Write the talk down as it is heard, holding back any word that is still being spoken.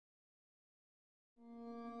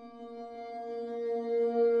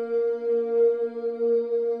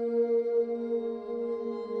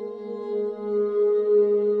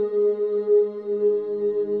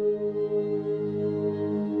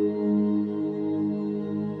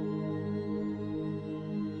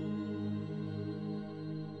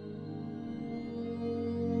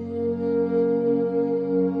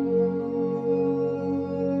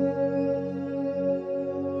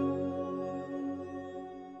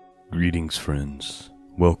Greetings, friends.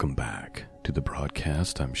 Welcome back to the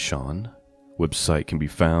broadcast. I'm Sean. Website can be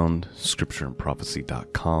found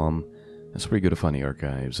scriptureandprophecy.com. That's where you go to find the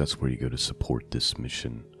archives. That's where you go to support this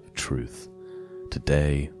mission of truth.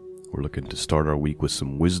 Today, we're looking to start our week with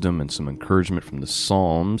some wisdom and some encouragement from the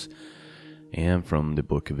Psalms and from the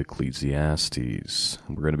book of Ecclesiastes.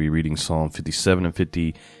 We're going to be reading Psalm 57 and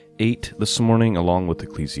 58 this morning, along with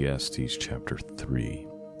Ecclesiastes chapter 3.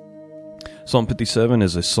 Psalm 57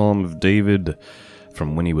 is a psalm of David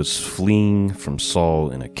from when he was fleeing from Saul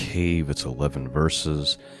in a cave. It's 11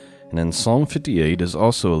 verses. And then Psalm 58 is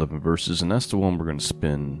also 11 verses, and that's the one we're going to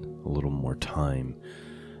spend a little more time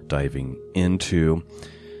diving into.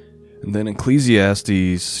 And then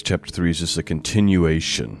Ecclesiastes chapter 3 is just a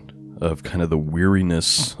continuation of kind of the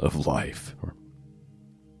weariness of life.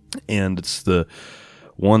 And it's the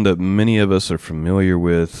one that many of us are familiar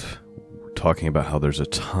with, talking about how there's a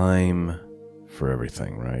time for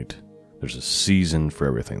everything, right? There's a season for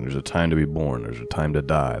everything. There's a time to be born. There's a time to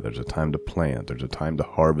die. There's a time to plant. There's a time to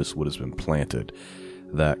harvest what has been planted.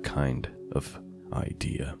 That kind of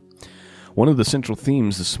idea. One of the central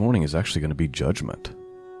themes this morning is actually going to be judgment.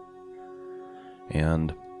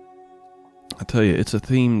 And I tell you, it's a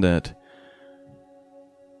theme that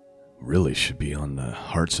really should be on the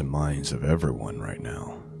hearts and minds of everyone right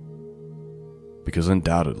now. Because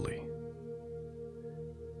undoubtedly,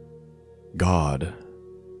 God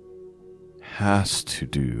has to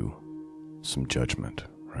do some judgment,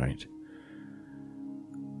 right?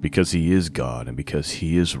 Because he is God, and because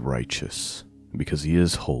he is righteous, and because he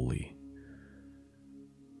is holy.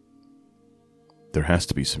 There has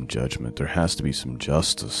to be some judgment. There has to be some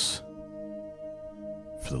justice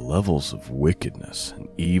for the levels of wickedness and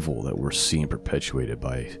evil that we're seeing perpetuated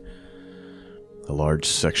by a large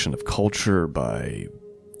section of culture, by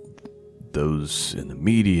those in the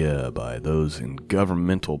media, by those in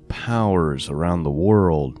governmental powers around the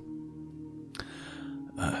world.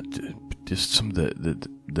 Just some of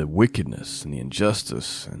the wickedness and the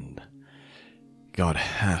injustice, and God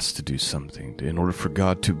has to do something. In order for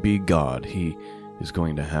God to be God, he is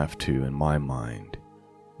going to have to, in my mind,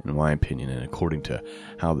 in my opinion, and according to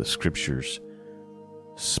how the scriptures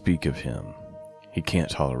speak of him, he can't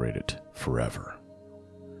tolerate it forever.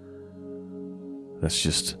 That's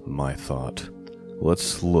just my thought.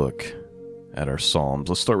 Let's look at our Psalms.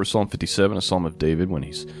 Let's start with Psalm 57, a psalm of David when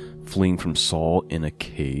he's fleeing from Saul in a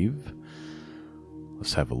cave.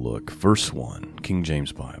 Let's have a look. Verse 1, King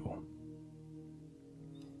James Bible.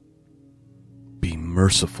 Be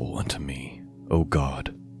merciful unto me, O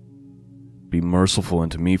God. Be merciful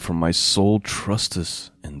unto me, for my soul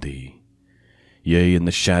trusteth in thee. Yea, in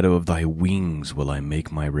the shadow of thy wings will I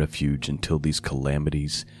make my refuge until these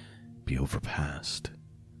calamities be overpast.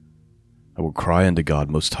 I will cry unto God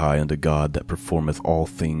most high, unto God that performeth all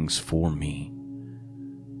things for me.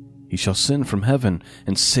 He shall send from heaven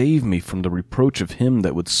and save me from the reproach of him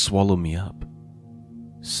that would swallow me up.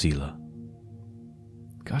 Selah.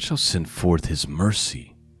 God shall send forth his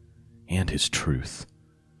mercy and his truth.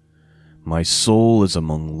 My soul is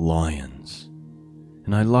among lions,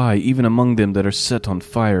 and I lie even among them that are set on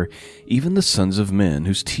fire, even the sons of men,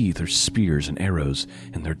 whose teeth are spears and arrows,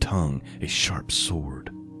 and their tongue a sharp sword.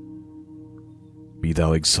 Be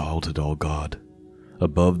thou exalted, O God,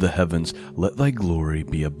 above the heavens. Let thy glory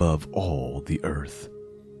be above all the earth.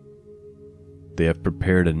 They have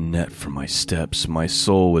prepared a net for my steps. My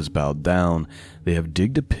soul is bowed down. They have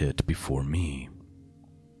digged a pit before me,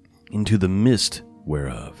 into the midst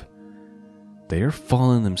whereof they are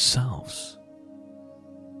fallen themselves.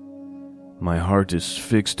 My heart is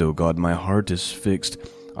fixed, O God, my heart is fixed.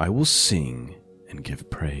 I will sing and give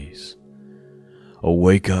praise.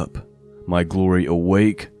 Awake up, my glory,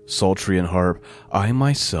 awake, psaltery and harp. I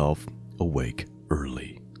myself awake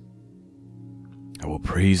early. I will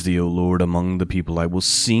praise thee, O Lord, among the people. I will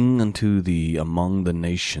sing unto thee among the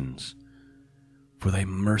nations. For thy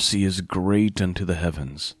mercy is great unto the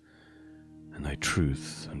heavens, and thy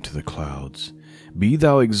truth unto the clouds. Be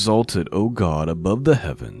thou exalted, O God, above the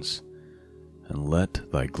heavens, and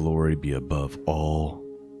let thy glory be above all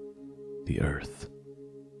the earth.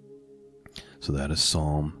 So that is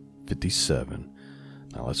Psalm 57.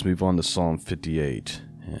 Now let's move on to Psalm 58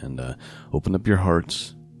 and open up your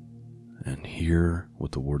hearts and hear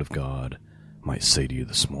what the Word of God might say to you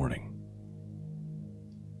this morning.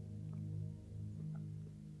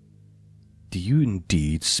 Do you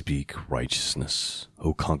indeed speak righteousness,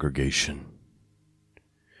 O congregation?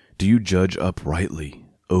 Do you judge uprightly,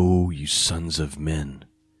 O you sons of men?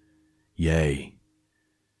 Yea,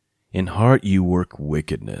 in heart you work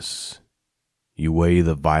wickedness. You weigh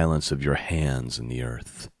the violence of your hands in the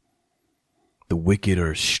earth. The wicked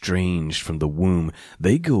are estranged from the womb.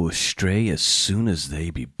 They go astray as soon as they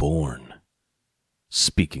be born,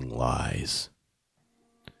 speaking lies.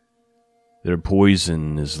 Their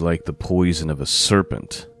poison is like the poison of a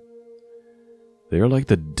serpent. They are like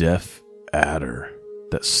the deaf adder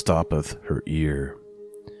that stoppeth her ear,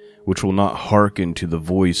 which will not hearken to the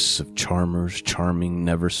voice of charmers, charming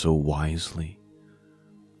never so wisely.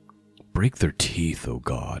 Break their teeth, O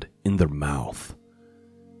God, in their mouth.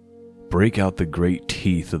 Break out the great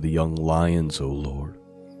teeth of the young lions, O Lord.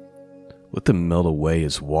 Let them melt away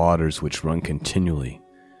as waters which run continually.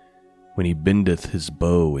 When he bendeth his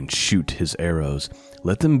bow and shoot his arrows,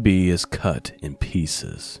 let them be as cut in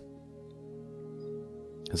pieces.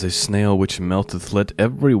 As a snail which melteth, let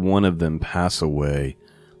every one of them pass away,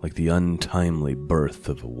 like the untimely birth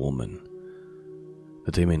of a woman,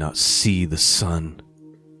 that they may not see the sun.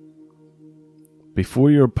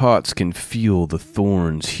 Before your pots can feel the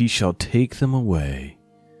thorns, he shall take them away,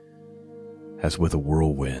 as with a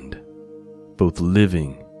whirlwind, both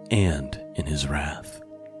living and in his wrath.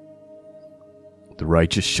 The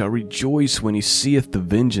righteous shall rejoice when he seeth the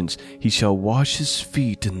vengeance. He shall wash his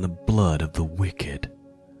feet in the blood of the wicked.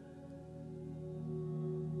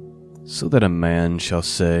 So that a man shall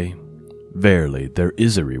say, Verily, there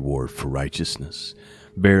is a reward for righteousness.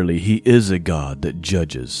 Verily, he is a God that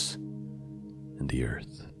judges in the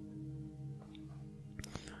earth.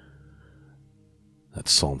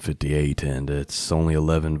 That's Psalm 58, and it's only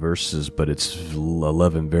 11 verses, but it's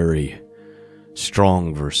 11 very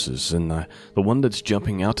strong verses. And the one that's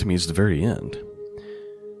jumping out to me is the very end.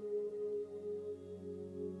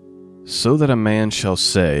 So that a man shall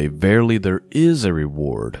say, Verily, there is a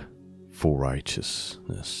reward for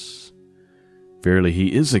righteousness. Verily,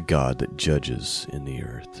 he is a God that judges in the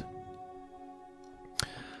earth.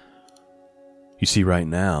 You see, right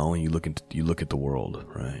now, you look at the world,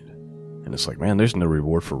 right? And it's like, man, there's no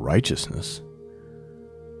reward for righteousness.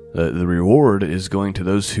 The reward is going to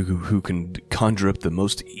those who can conjure up the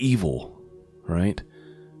most evil, right?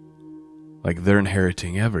 Like they're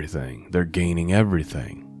inheriting everything. They're gaining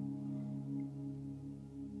everything.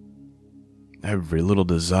 Every little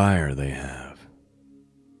desire they have.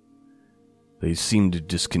 They seem to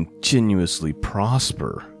just continuously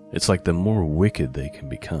prosper. It's like the more wicked they can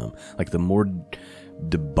become, like the more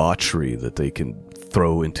debauchery that they can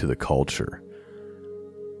throw into the culture.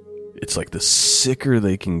 It's like the sicker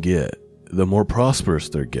they can get, the more prosperous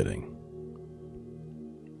they're getting.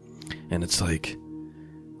 And it's like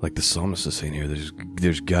the psalmist is saying here,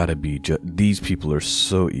 there's gotta be, these people are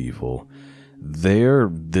so evil. They're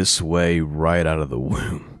this way right out of the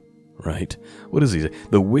womb, right? What does he say?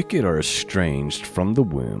 The wicked are estranged from the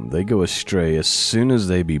womb. They go astray as soon as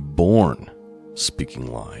they be born,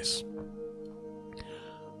 speaking lies.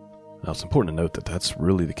 Now, it's important to note that that's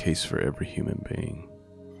really the case for every human being.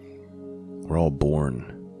 We're all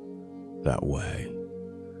born that way.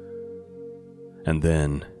 And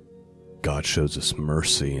then God shows us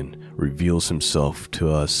mercy and reveals himself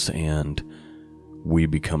to us, and we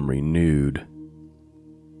become renewed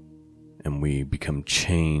and we become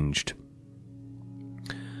changed.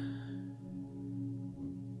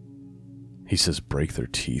 He says, break their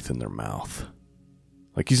teeth in their mouth.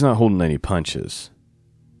 Like he's not holding any punches.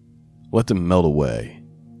 Let them melt away.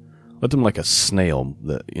 Let them like a snail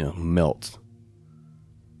that, melt.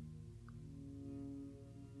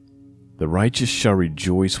 The righteous shall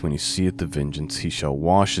rejoice when he seeth the vengeance. He shall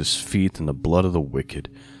wash his feet in the blood of the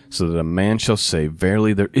wicked, so that a man shall say,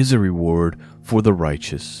 Verily, there is a reward for the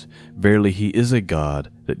righteous. Verily, he is a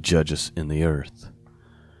God that judgeth in the earth.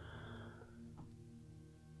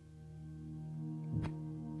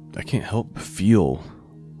 I can't help but feel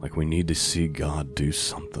like we need to see God do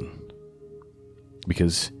something,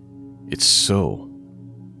 because it's so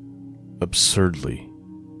absurdly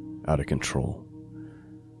out of control.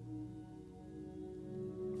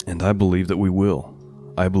 And I believe that we will.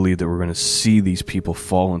 I believe that we're going to see these people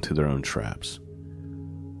fall into their own traps.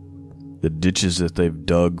 The ditches that they've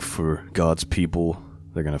dug for God's people,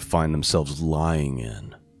 they're going to find themselves lying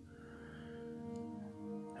in.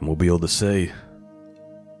 And we'll be able to say,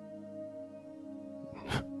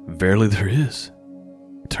 Verily there is.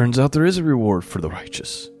 It turns out there is a reward for the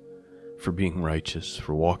righteous, for being righteous,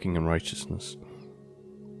 for walking in righteousness.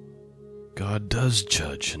 God does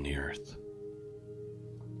judge in the earth.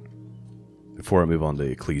 Before I move on to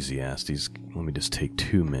Ecclesiastes, let me just take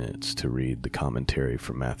 2 minutes to read the commentary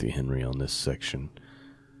from Matthew Henry on this section.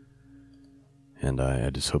 And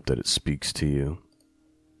I just hope that it speaks to you.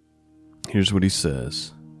 Here's what he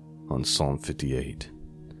says on Psalm 58.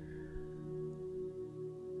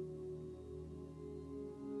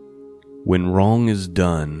 When wrong is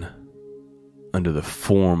done, under the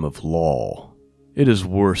form of law, it is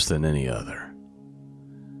worse than any other.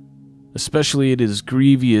 Especially it is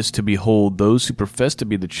grievous to behold those who profess to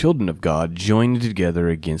be the children of God joining together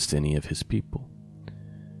against any of his people.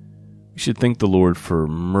 We should thank the Lord for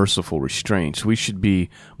merciful restraints. We should be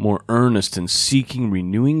more earnest in seeking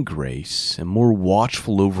renewing grace, and more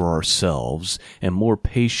watchful over ourselves, and more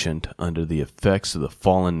patient under the effects of the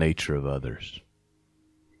fallen nature of others.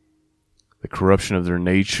 The corruption of their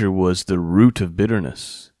nature was the root of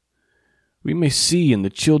bitterness. We may see in the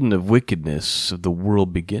children of wickedness of the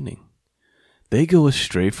world beginning. They go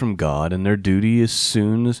astray from God and their duty as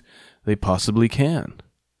soon as they possibly can.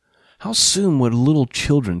 How soon would little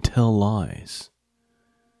children tell lies?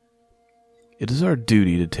 It is our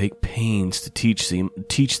duty to take pains to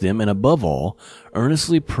teach them, and above all,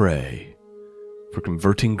 earnestly pray for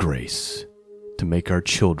converting grace to make our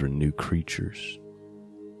children new creatures.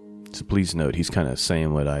 So please note, he's kind of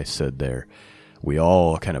saying what I said there. We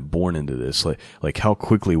all kind of born into this. Like how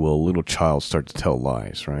quickly will a little child start to tell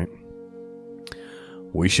lies, right?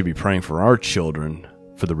 We should be praying for our children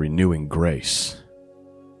for the renewing grace.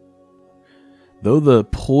 Though the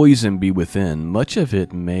poison be within, much of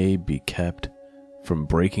it may be kept from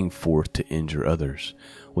breaking forth to injure others.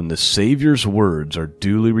 When the Savior's words are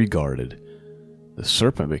duly regarded, the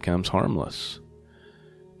serpent becomes harmless.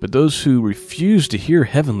 But those who refuse to hear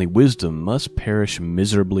heavenly wisdom must perish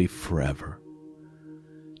miserably forever.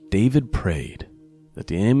 David prayed that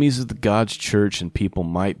the enemies of the God's church and people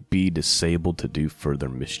might be disabled to do further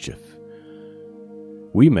mischief.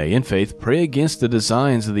 We may, in faith, pray against the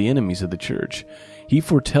designs of the enemies of the church. He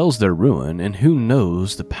foretells their ruin, and who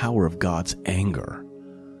knows the power of God's anger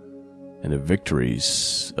and the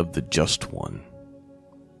victories of the just one.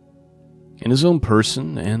 In his own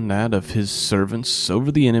person and that of his servants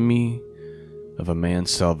over the enemy of a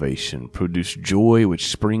man's salvation produce joy which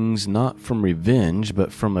springs not from revenge,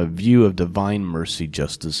 but from a view of divine mercy,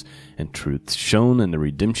 justice, and truth, shown in the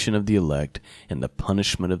redemption of the elect and the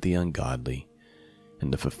punishment of the ungodly,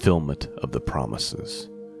 and the fulfillment of the promises.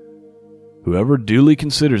 Whoever duly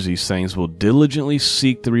considers these things will diligently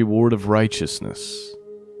seek the reward of righteousness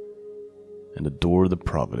and adore the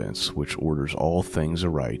providence which orders all things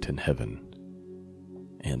aright in heaven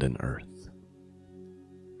and in earth.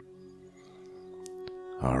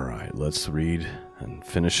 All right, let's read and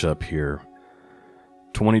finish up here.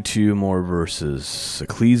 22 more verses.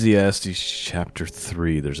 Ecclesiastes chapter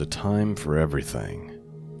 3. There's a time for everything.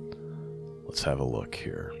 Let's have a look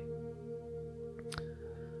here.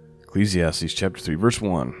 Ecclesiastes chapter 3, verse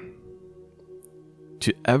 1.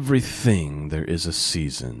 To everything there is a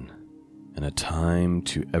season, and a time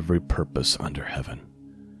to every purpose under heaven.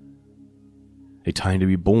 A time to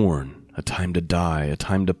be born, a time to die, a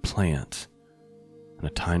time to plant, and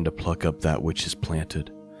a time to pluck up that which is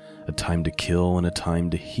planted, a time to kill and a time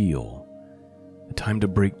to heal, a time to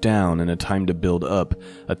break down and a time to build up,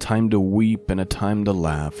 a time to weep and a time to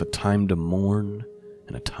laugh, a time to mourn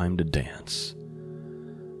and a time to dance,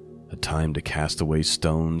 a time to cast away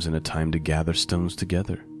stones and a time to gather stones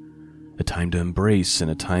together, a time to embrace and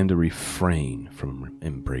a time to refrain from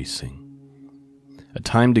embracing, a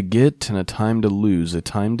time to get and a time to lose, a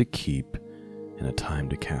time to keep and a time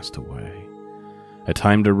to cast away, a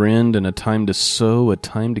time to rend and a time to sow, a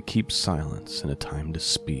time to keep silence and a time to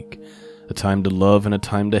speak, a time to love and a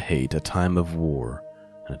time to hate, a time of war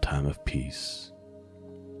and a time of peace.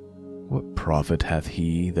 What profit hath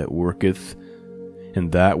he that worketh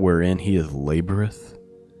in that wherein he laboureth?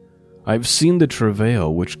 I have seen the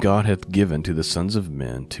travail which God hath given to the sons of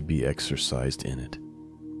men to be exercised in it.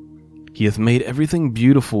 He hath made everything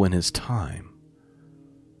beautiful in his time.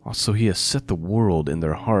 Also he hath set the world in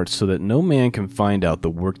their hearts, so that no man can find out the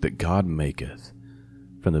work that God maketh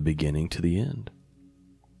from the beginning to the end.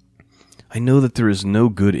 I know that there is no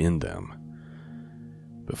good in them,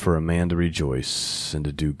 but for a man to rejoice and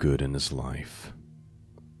to do good in his life.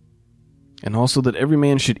 And also that every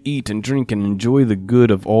man should eat and drink and enjoy the good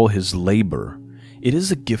of all his labor. It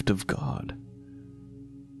is a gift of God.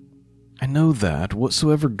 I know that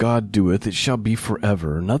whatsoever God doeth, it shall be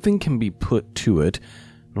forever. Nothing can be put to it,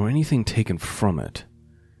 nor anything taken from it.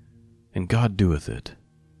 And God doeth it,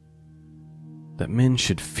 that men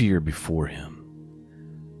should fear before him.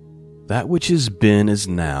 That which is been is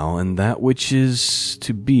now, and that which is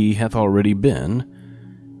to be hath already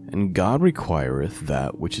been, and God requireth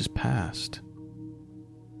that which is past.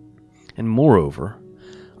 And moreover,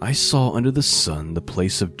 I saw under the sun the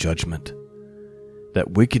place of judgment,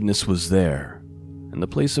 that wickedness was there, and the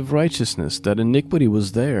place of righteousness, that iniquity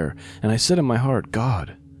was there. And I said in my heart,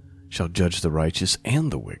 God shall judge the righteous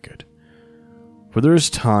and the wicked. For there is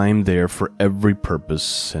time there for every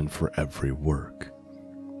purpose and for every work.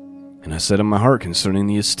 And I said in my heart concerning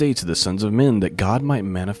the estates of the sons of men, that God might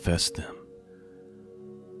manifest them,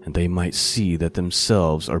 and they might see that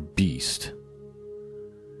themselves are beasts.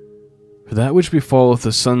 For that which befalleth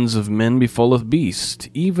the sons of men befalleth beasts,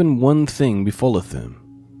 even one thing befalleth them.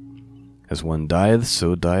 As one dieth,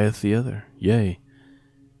 so dieth the other. Yea,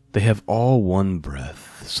 they have all one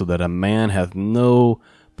breath, so that a man hath no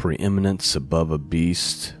preeminence above a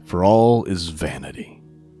beast, for all is vanity.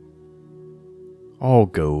 All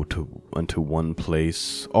go unto one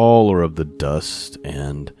place, all are of the dust,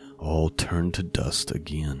 and all turn to dust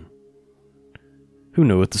again. Who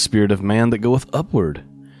knoweth the spirit of man that goeth upward,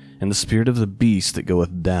 and the spirit of the beast that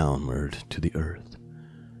goeth downward to the earth?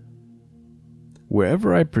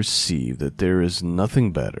 Wherever I perceive that there is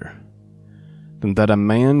nothing better than that a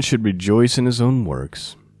man should rejoice in his own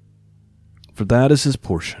works, for that is his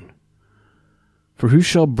portion. For who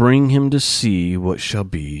shall bring him to see what shall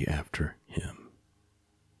be after him?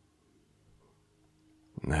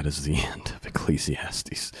 And that is the end of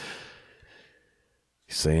Ecclesiastes.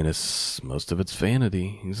 He's saying most of it's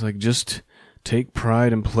vanity. He's like, just take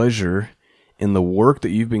pride and pleasure in the work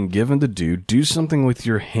that you've been given to do. Do something with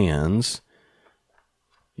your hands.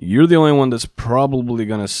 You're the only one that's probably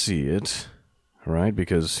going to see it, right?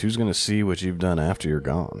 Because who's going to see what you've done after you're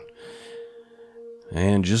gone?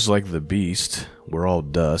 And just like the beast, we're all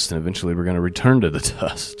dust, and eventually we're going to return to the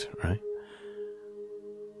dust, right?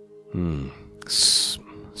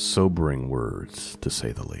 Sobering words, to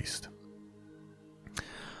say the least.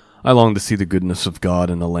 I long to see the goodness of God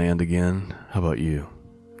in the land again. How about you?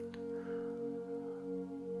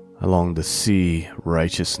 I long to see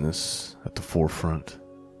righteousness at the forefront.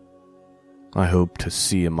 I hope to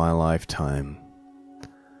see in my lifetime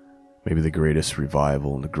maybe the greatest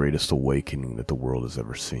revival and the greatest awakening that the world has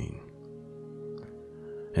ever seen.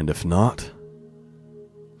 And if not,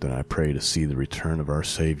 then I pray to see the return of our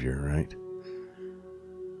Savior, right?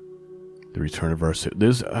 The return of our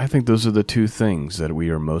Savior. I think those are the two things that we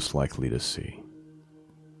are most likely to see.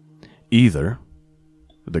 Either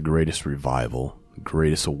the greatest revival, the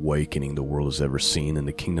greatest awakening the world has ever seen, and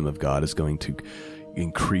the kingdom of God is going to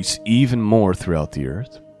increase even more throughout the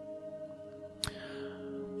earth.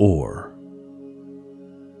 Or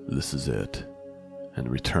this is it, and the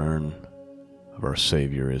return of our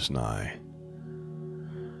Savior is nigh.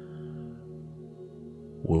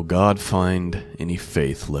 Will God find any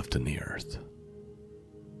faith left in the earth?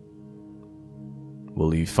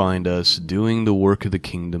 Will He find us doing the work of the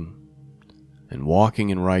kingdom and walking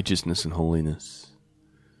in righteousness and holiness?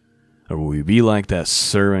 Or will we be like that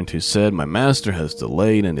servant who said, "My master has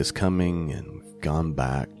delayed in his coming," and we've gone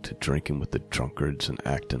back to drinking with the drunkards and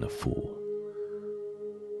acting a fool?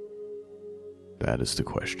 That is the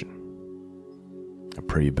question. I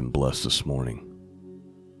pray you've been blessed this morning.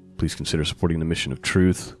 Please consider supporting the mission of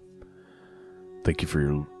truth. Thank you for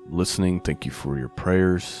your listening. Thank you for your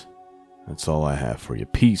prayers. That's all I have for you.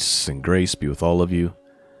 Peace and grace be with all of you.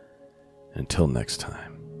 Until next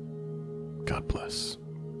time, God bless.